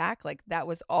behind my back. Like, that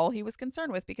was all he was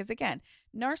concerned with, because again,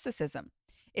 narcissism.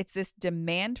 It's this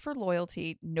demand for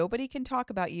loyalty. Nobody can talk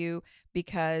about you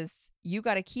because you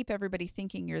got to keep everybody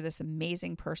thinking you're this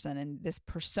amazing person and this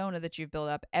persona that you've built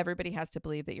up. Everybody has to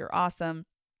believe that you're awesome.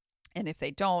 And if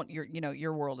they don't,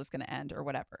 your world is going to end or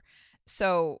whatever.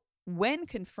 So when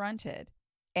confronted,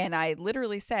 and I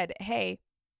literally said, hey,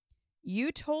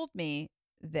 you told me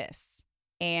this,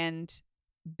 and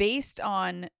based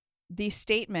on the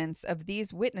statements of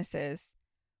these witnesses,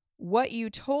 what you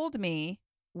told me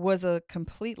was a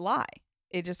complete lie.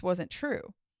 It just wasn't true.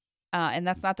 And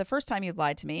that's not the first time you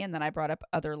lied to me. And then I brought up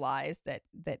other lies that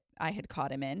I had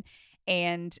caught him in,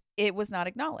 and it was not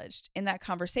acknowledged. In that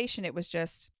conversation, it was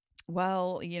just,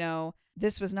 well,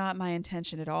 this was not my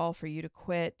intention at all for you to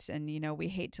quit. And, we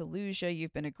hate to lose you.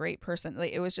 You've been a great person.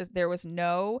 Like, it was just, there was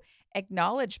no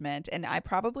acknowledgement. And I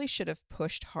probably should have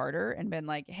pushed harder and been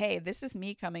like, hey, this is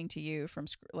me coming to you from,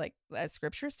 like, as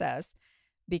scripture says,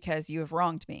 because you have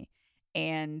wronged me.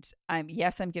 And I'm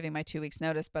giving my 2 weeks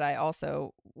notice, but I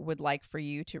also would like for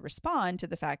you to respond to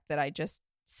the fact that I just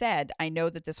said, I know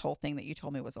that this whole thing that you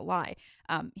told me was a lie.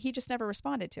 He just never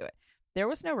responded to it. There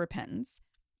was no repentance.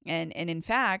 And in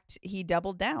fact, he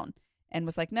doubled down and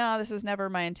was like, no, this was never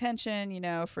my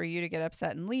intention, for you to get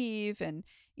upset and leave. And,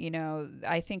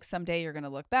 I think someday you're going to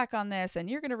look back on this and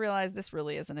you're going to realize this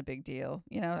really isn't a big deal.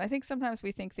 I think sometimes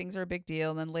we think things are a big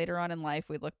deal. And then later on in life,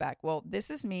 we look back. Well,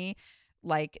 this is me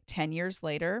like 10 years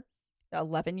later,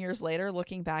 11 years later,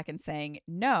 looking back and saying,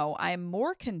 no, I'm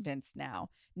more convinced now,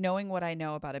 knowing what I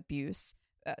know about abuse,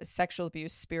 sexual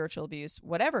abuse, spiritual abuse,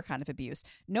 whatever kind of abuse,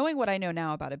 knowing what I know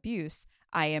now about abuse,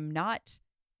 I am not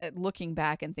looking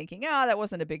back and thinking, that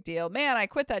wasn't a big deal. Man, I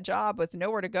quit that job with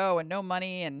nowhere to go and no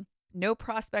money and no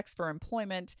prospects for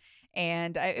employment.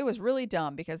 And it was really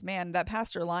dumb because, man, that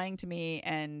pastor lying to me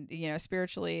and,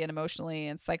 spiritually and emotionally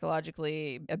and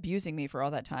psychologically abusing me for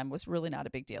all that time was really not a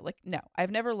big deal. Like, no, I've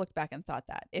never looked back and thought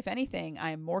that. If anything,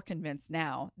 I am more convinced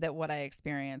now that what I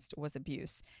experienced was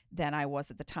abuse than I was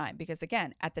at the time. Because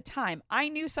again, at the time, I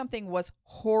knew something was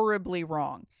horribly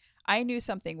wrong. I knew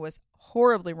something was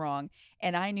horribly wrong.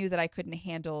 And I knew that I couldn't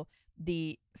handle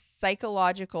the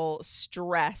psychological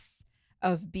stress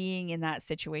of being in that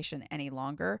situation any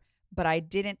longer, but I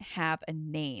didn't have a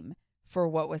name for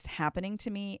what was happening to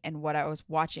me and what I was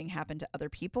watching happen to other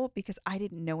people because I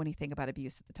didn't know anything about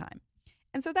abuse at the time.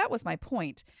 And so that was my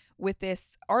point with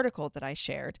this article that I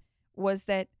shared, was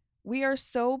that we are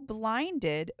so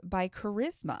blinded by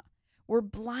charisma. We're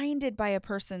blinded by a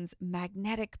person's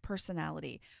magnetic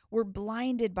personality. We're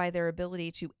blinded by their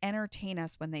ability to entertain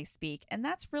us when they speak. And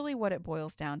that's really what it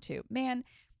boils down to. Man,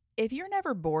 if you're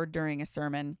never bored during a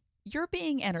sermon, you're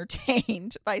being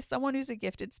entertained by someone who's a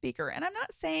gifted speaker. And I'm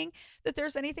not saying that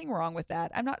there's anything wrong with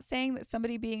that. I'm not saying that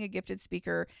somebody being a gifted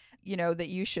speaker, that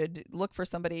you should look for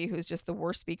somebody who's just the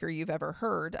worst speaker you've ever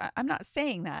heard. I'm not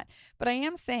saying that. But I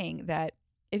am saying that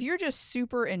if you're just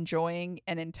super enjoying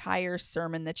an entire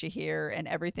sermon that you hear and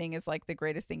everything is like the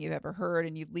greatest thing you've ever heard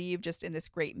and you leave just in this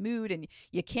great mood and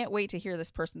you can't wait to hear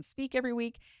this person speak every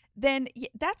week, then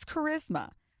that's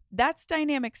charisma. That's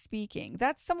dynamic speaking.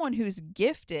 That's someone who's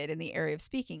gifted in the area of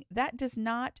speaking. That does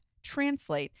not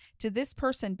translate to this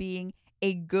person being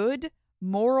a good,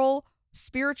 moral,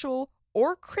 spiritual,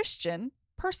 or Christian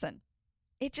person.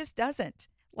 It just doesn't.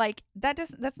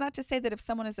 That's not to say that if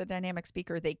someone is a dynamic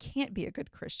speaker, they can't be a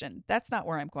good Christian. That's not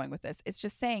where I'm going with this. It's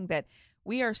just saying that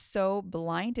we are so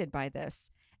blinded by this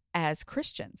as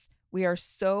Christians. We are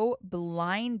so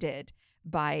blinded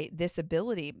by this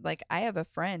ability. Like, I have a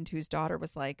friend whose daughter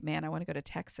was like, man, I want to go to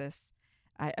Texas.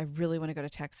 I really want to go to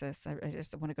Texas. I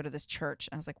just want to go to this church.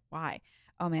 And I was like, why?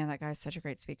 Oh man, that guy's such a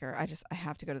great speaker. I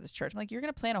have to go to this church. I'm like, you're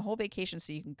going to plan a whole vacation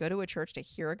so you can go to a church to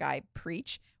hear a guy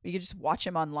preach, or you can just watch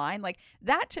him online. Like,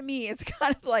 that to me is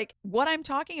kind of like what I'm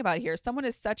talking about here. Someone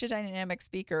is such a dynamic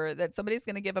speaker that somebody's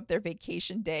going to give up their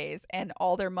vacation days and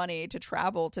all their money to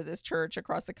travel to this church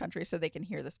across the country so they can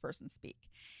hear this person speak.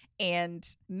 And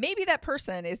maybe that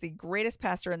person is the greatest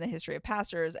pastor in the history of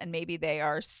pastors, and maybe they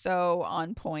are so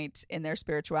on point in their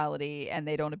spirituality and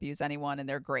they don't abuse anyone and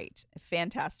they're great.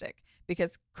 Fantastic.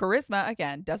 Because charisma,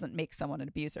 again, doesn't make someone an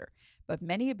abuser. But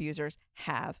many abusers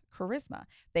have charisma.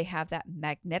 They have that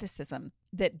magneticism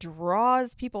that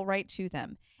draws people right to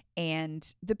them.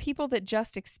 And the people that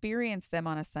just experience them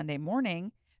on a Sunday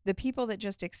morning, the people that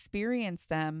just experience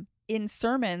them in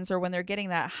sermons or when they're getting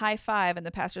that high five and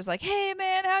the pastor's like, hey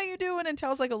man, how you doing? And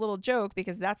tells like a little joke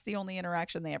because that's the only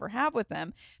interaction they ever have with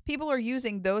them. People are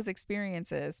using those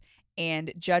experiences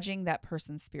and judging that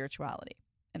person's spirituality.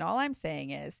 And all I'm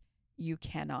saying is you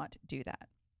cannot do that.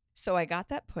 So I got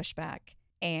that pushback.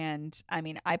 And I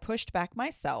mean, I pushed back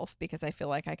myself because I feel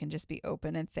like I can just be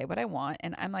open and say what I want.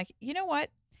 And I'm like, you know what?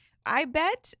 I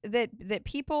bet that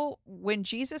people, when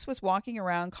Jesus was walking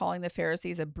around calling the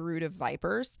Pharisees a brood of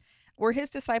vipers, were his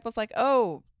disciples like,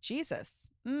 oh,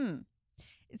 Jesus,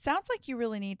 it sounds like you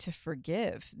really need to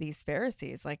forgive these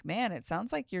Pharisees. Like, man, it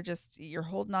sounds like you're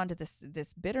holding on to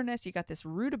this bitterness. You got this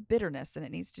root of bitterness and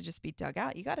it needs to just be dug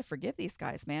out. You got to forgive these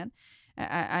guys, man.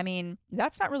 I mean,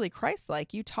 that's not really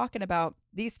Christ-like. You talking about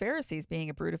these Pharisees being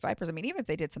a brood of vipers. I mean, even if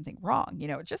they did something wrong,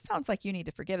 it just sounds like you need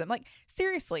to forgive them. Like,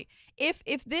 seriously, if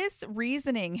this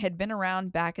reasoning had been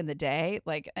around back in the day,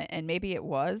 like, and maybe it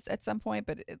was at some point,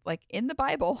 but like in the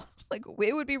Bible, like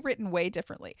it would be written way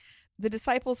differently. The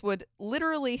disciples would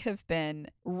literally have been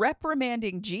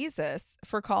reprimanding Jesus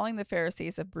for calling the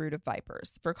Pharisees a brood of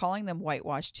vipers, for calling them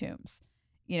whitewashed tombs,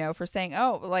 for saying,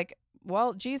 oh, like,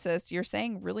 well, Jesus, you're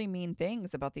saying really mean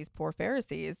things about these poor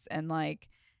Pharisees. And like,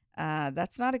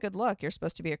 that's not a good look. You're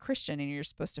supposed to be a Christian and you're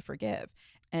supposed to forgive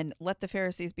and let the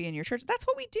Pharisees be in your church. That's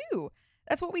what we do.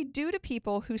 That's what we do to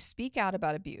people who speak out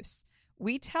about abuse.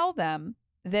 We tell them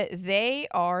that they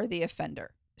are the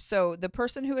offender. So the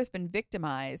person who has been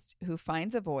victimized, who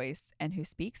finds a voice and who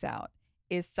speaks out,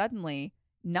 is suddenly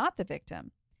not the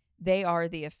victim. they are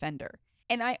the offender.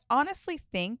 And I honestly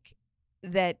think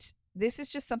that this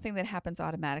is just something that happens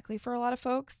automatically for a lot of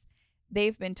folks.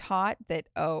 They've been taught that,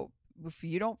 oh, if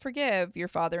you don't forgive, your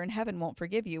Father in heaven won't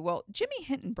forgive you. Well, Jimmy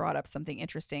Hinton brought up something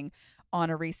interesting on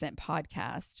a recent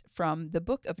podcast from the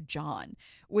book of John,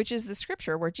 which is the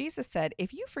scripture where Jesus said,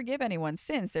 if you forgive anyone's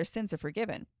sins, their sins are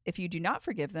forgiven. If you do not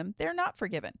forgive them, they're not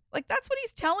forgiven. Like, that's what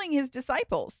he's telling his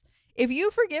disciples. If you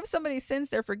forgive somebody's sins,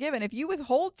 they're forgiven. If you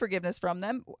withhold forgiveness from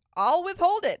them, I'll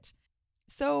withhold it.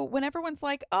 So when everyone's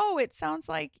like, oh, it sounds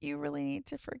like you really need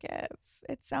to forgive,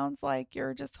 it sounds like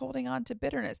you're just holding on to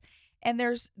bitterness. And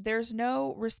there's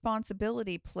no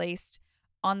responsibility placed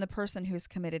on the person who's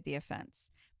committed the offense.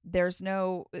 There's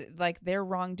no, like, their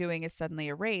wrongdoing is suddenly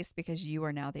erased because you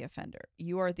are now the offender.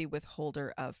 You are the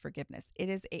withholder of forgiveness. It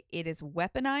is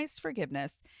weaponized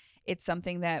forgiveness. It's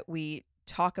something that we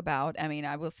talk about. I mean,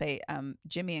 I will say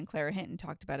Jimmy and Clara Hinton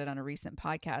talked about it on a recent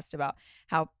podcast about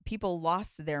how people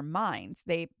lost their minds.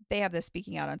 They have this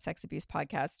Speaking Out on Sex Abuse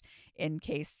podcast. In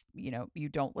case, you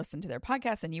don't listen to their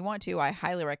podcast and you want to, I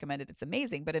highly recommend it. It's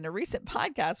amazing. But in a recent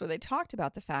podcast where they talked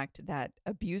about the fact that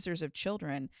abusers of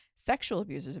children, sexual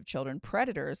abusers of children,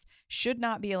 predators should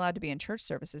not be allowed to be in church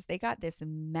services, they got this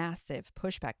massive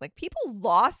pushback. Like, people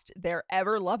lost their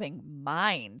ever-loving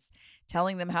minds,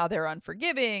 telling them how they're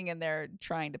unforgiving and they're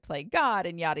trying to play God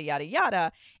and yada, yada,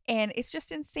 yada. And it's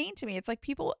just insane to me. It's like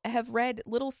people have read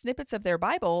little snippets of their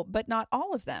Bible, but not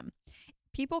all of them.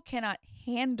 People cannot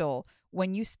handle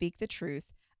when you speak the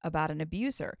truth about an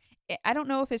abuser. I don't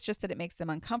know if it's just that it makes them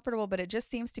uncomfortable, but it just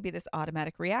seems to be this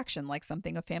automatic reaction, like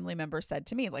something a family member said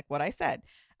to me, like what I said.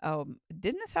 Oh,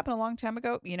 didn't this happen a long time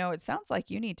ago? It sounds like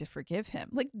you need to forgive him.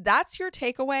 Like, that's your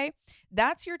takeaway.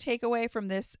 That's your takeaway from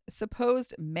this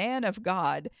supposed man of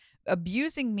God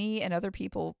abusing me and other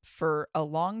people for a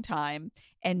long time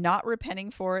and not repenting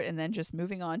for it, and then just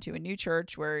moving on to a new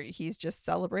church where he's just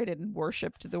celebrated and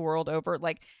worshiped the world over.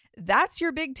 Like, that's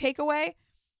your big takeaway?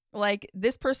 Like,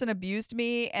 this person abused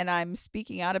me and I'm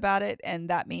speaking out about it, and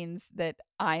that means that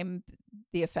I'm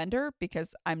the offender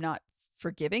because I'm not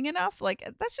forgiving enough? Like,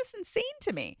 that's just insane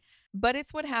to me. But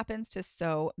it's what happens to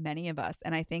so many of us.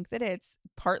 And I think that it's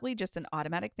partly just an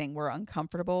automatic thing. We're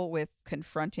uncomfortable with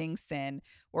confronting sin.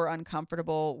 We're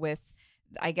uncomfortable with,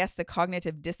 I guess, the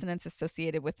cognitive dissonance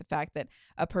associated with the fact that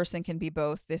a person can be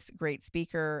both this great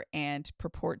speaker and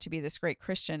purport to be this great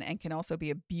Christian and can also be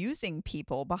abusing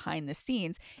people behind the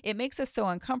scenes. It makes us so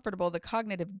uncomfortable. The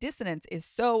cognitive dissonance is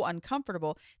so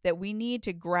uncomfortable that we need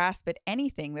to grasp at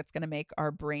anything that's going to make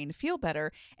our brain feel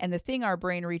better. And the thing our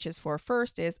brain reaches for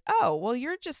first is, oh, well,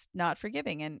 you're just not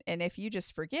forgiving. And if you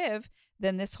just forgive,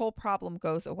 then this whole problem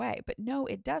goes away. But no,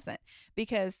 it doesn't.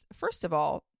 Because first of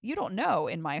all, you don't know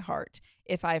in my heart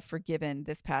if I've forgiven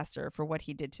this pastor for what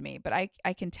he did to me. But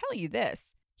I can tell you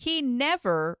this, he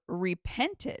never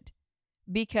repented,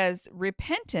 because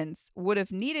repentance would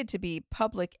have needed to be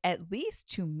public, at least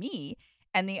to me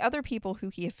and the other people who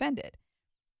he offended.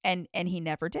 And he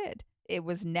never did. It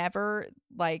was never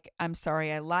like, I'm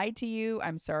sorry I lied to you.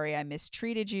 I'm sorry I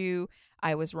mistreated you.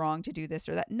 I was wrong to do this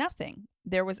or that. Nothing.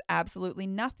 There was absolutely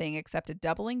nothing except a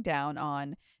doubling down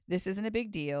on, this isn't a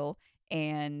big deal.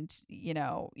 And,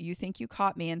 you think you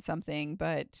caught me in something,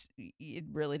 but it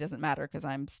really doesn't matter because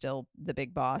I'm still the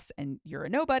big boss and you're a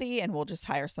nobody, and we'll just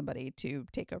hire somebody to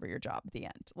take over your job at the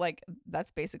end. Like,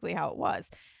 that's basically how it was.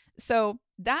 So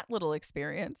that little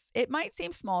experience, it might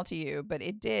seem small to you, but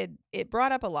it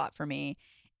brought up a lot for me.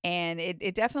 And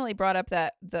it definitely brought up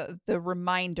that the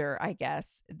reminder, I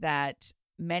guess, that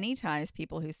many times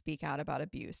people who speak out about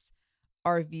abuse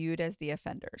are viewed as the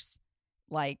offenders.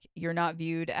 Like, you're not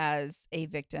viewed as a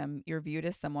victim. You're viewed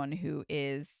as someone who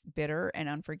is bitter and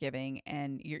unforgiving,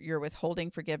 and you're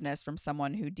withholding forgiveness from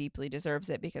someone who deeply deserves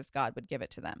it because God would give it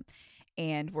to them.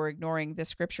 And we're ignoring the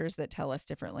scriptures that tell us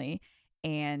differently.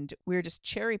 And we're just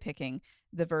cherry picking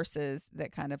the verses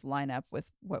that kind of line up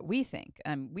with what we think.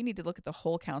 We need to look at the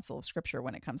whole counsel of scripture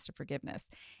when it comes to forgiveness.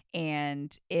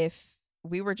 And if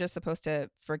we were just supposed to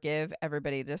forgive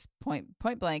everybody, just point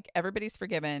blank, everybody's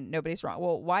forgiven, nobody's wrong.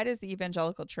 Well, why does the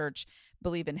evangelical church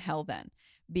believe in hell then?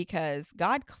 Because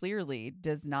God clearly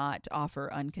does not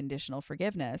offer unconditional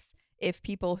forgiveness if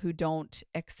people who don't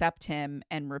accept him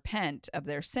and repent of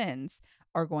their sins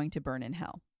are going to burn in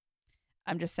hell.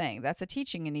 I'm just saying, that's a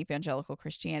teaching in evangelical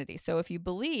Christianity. So if you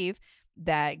believe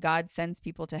that God sends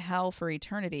people to hell for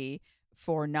eternity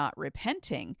for not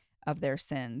repenting of their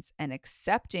sins and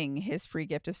accepting his free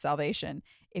gift of salvation,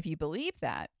 if you believe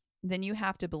that, then you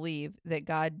have to believe that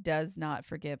God does not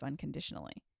forgive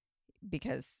unconditionally,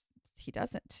 because he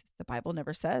doesn't. The Bible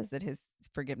never says that his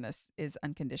forgiveness is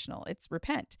unconditional. It's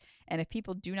repent. And if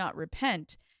people do not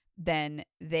repent, then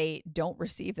they don't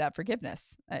receive that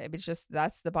forgiveness. It's just,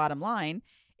 that's the bottom line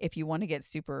if you want to get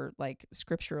super like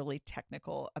scripturally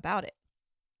technical about it.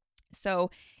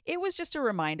 So it was just a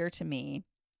reminder to me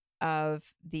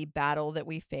of the battle that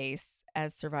we face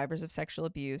as survivors of sexual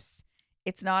abuse.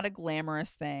 It's not a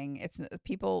glamorous thing. It's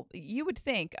people, you would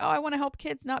think, oh, I want to help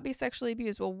kids not be sexually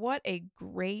abused. Well, what a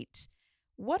great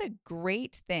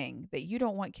thing that you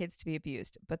don't want kids to be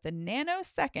abused. But the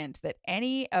nanosecond that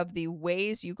any of the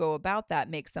ways you go about that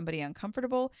makes somebody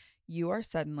uncomfortable, you are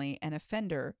suddenly an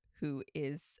offender who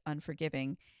is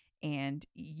unforgiving, and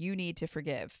you need to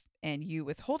forgive. And you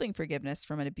withholding forgiveness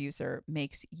from an abuser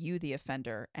makes you the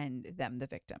offender and them the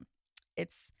victim.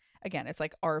 It's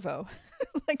like Arvo,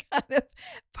 like kind of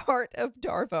part of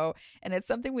Darvo. And it's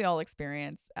something we all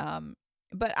experience.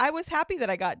 But I was happy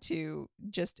that I got to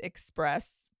just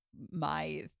express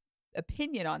my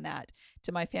opinion on that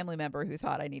to my family member who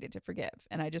thought I needed to forgive.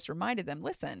 And I just reminded them,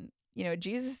 listen,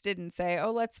 Jesus didn't say,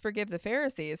 oh, let's forgive the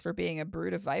Pharisees for being a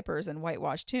brood of vipers and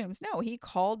whitewashed tombs. No, he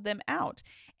called them out.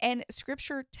 And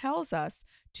scripture tells us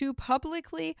to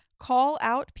publicly call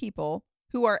out people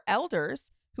who are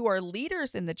elders, who are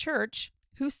leaders in the church,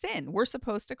 who sin. We're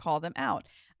supposed to call them out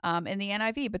in the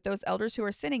NIV. But those elders who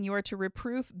are sinning, you are to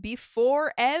reprove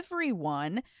before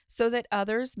everyone so that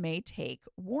others may take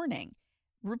warning.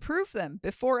 Reprove them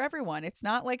before everyone. It's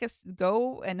not like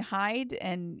go and hide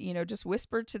and, just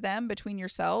whisper to them between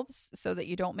yourselves so that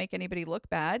you don't make anybody look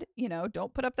bad.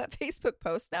 Don't put up that Facebook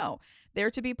post. No, they're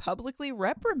to be publicly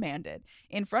reprimanded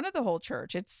in front of the whole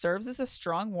church. It serves as a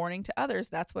strong warning to others.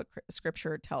 That's what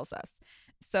scripture tells us.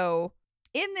 So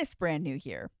in this brand new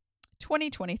year,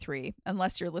 2023,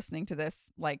 unless you're listening to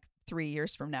this like 3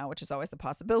 years from now, which is always a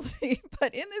possibility,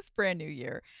 but in this brand new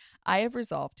year, I have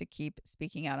resolved to keep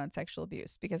speaking out on sexual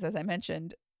abuse because, as I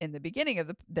mentioned in the beginning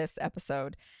of this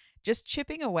episode, just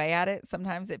chipping away at it,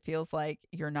 sometimes it feels like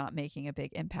you're not making a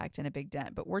big impact and a big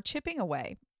dent, but we're chipping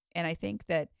away. And I think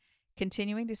that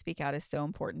continuing to speak out is so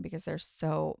important because there's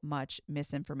so much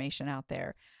misinformation out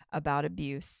there about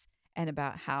abuse and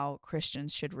about how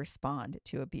Christians should respond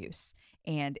to abuse.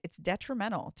 And it's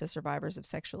detrimental to survivors of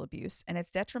sexual abuse. And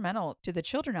it's detrimental to the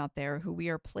children out there who we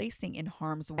are placing in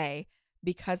harm's way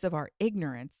because of our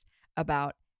ignorance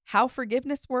about how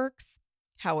forgiveness works,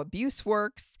 how abuse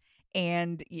works,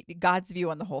 and God's view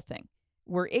on the whole thing.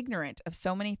 We're ignorant of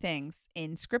so many things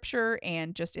in scripture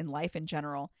and just in life in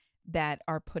general that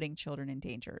are putting children in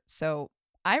danger. So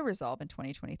I resolve in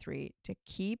 2023 to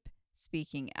keep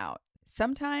speaking out.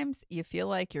 Sometimes you feel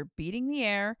like you're beating the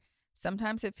air.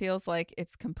 Sometimes it feels like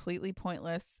it's completely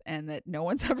pointless and that no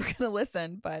one's ever going to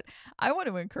listen. But I want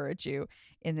to encourage you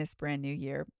in this brand new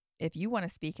year, if you want to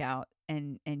speak out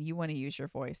and you want to use your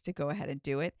voice, to go ahead and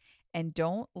do it. And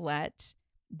don't let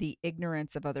the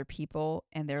ignorance of other people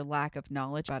and their lack of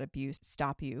knowledge about abuse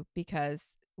stop you,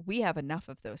 because we have enough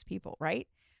of those people, right?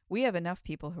 We have enough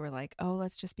people who are like, oh,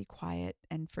 let's just be quiet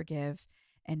and forgive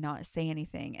and not say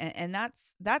anything. And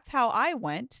that's how I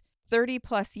went 30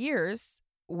 plus years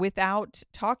without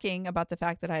talking about the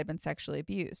fact that I had been sexually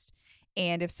abused.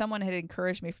 And if someone had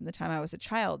encouraged me from the time I was a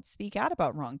child, speak out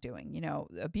about wrongdoing,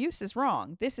 abuse is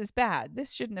wrong. This is bad.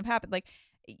 This shouldn't have happened. Like,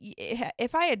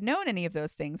 if I had known any of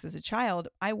those things as a child,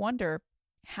 I wonder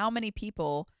how many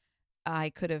people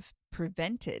I could have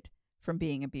prevented from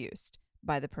being abused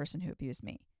by the person who abused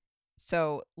me.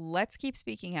 So let's keep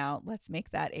speaking out. Let's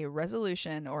make that a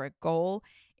resolution or a goal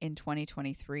in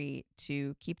 2023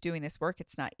 to keep doing this work.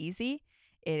 It's not easy.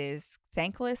 It is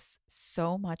thankless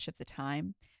so much of the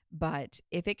time. But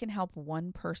if it can help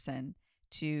one person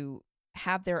to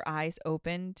have their eyes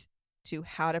opened to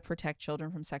how to protect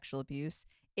children from sexual abuse,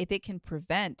 if it can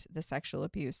prevent the sexual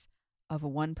abuse of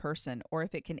one person, or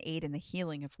if it can aid in the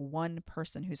healing of one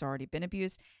person who's already been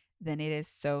abused, then it is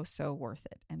so, so worth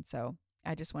it. And so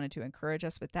I just wanted to encourage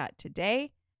us with that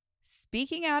today.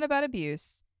 Speaking out about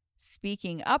abuse,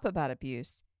 speaking up about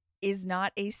abuse is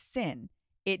not a sin.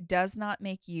 It does not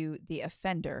make you the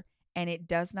offender, and it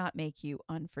does not make you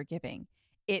unforgiving.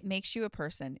 It makes you a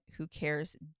person who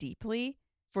cares deeply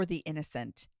for the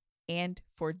innocent and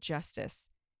for justice.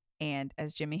 And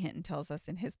as Jimmy Hinton tells us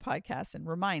in his podcast and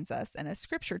reminds us, and as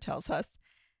scripture tells us,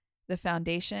 the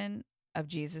foundation of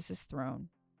Jesus' throne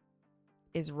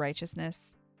is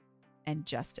righteousness and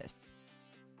justice.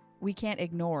 We can't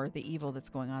ignore the evil that's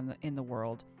going on in the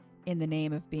world in the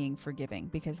name of being forgiving,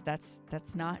 because that's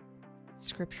not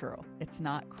scriptural. It's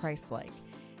not Christ-like.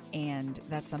 And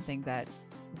that's something that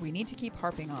we need to keep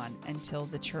harping on until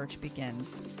the church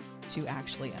begins to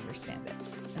actually understand it.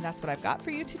 And that's what I've got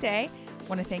for you today. I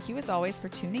want to thank you as always for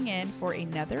tuning in for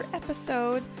another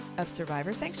episode of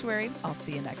Survivor Sanctuary. I'll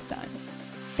see you next time.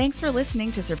 Thanks for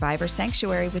listening to Survivor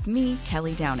Sanctuary with me,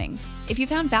 Kelly Downing. If you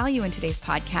found value in today's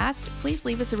podcast, please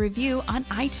leave us a review on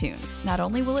iTunes. Not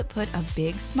only will it put a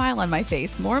big smile on my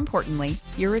face, more importantly,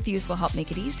 your reviews will help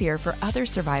make it easier for other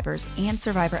survivors and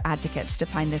survivor advocates to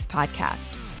find this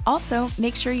podcast. Also,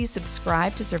 make sure you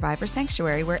subscribe to Survivor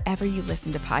Sanctuary wherever you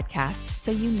listen to podcasts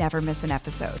so you never miss an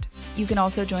episode. You can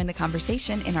also join the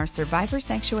conversation in our Survivor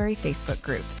Sanctuary Facebook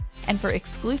group. And for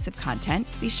exclusive content,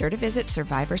 be sure to visit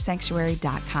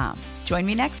survivorsanctuary.com. Join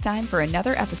me next time for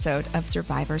another episode of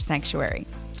Survivor Sanctuary.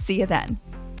 See you then.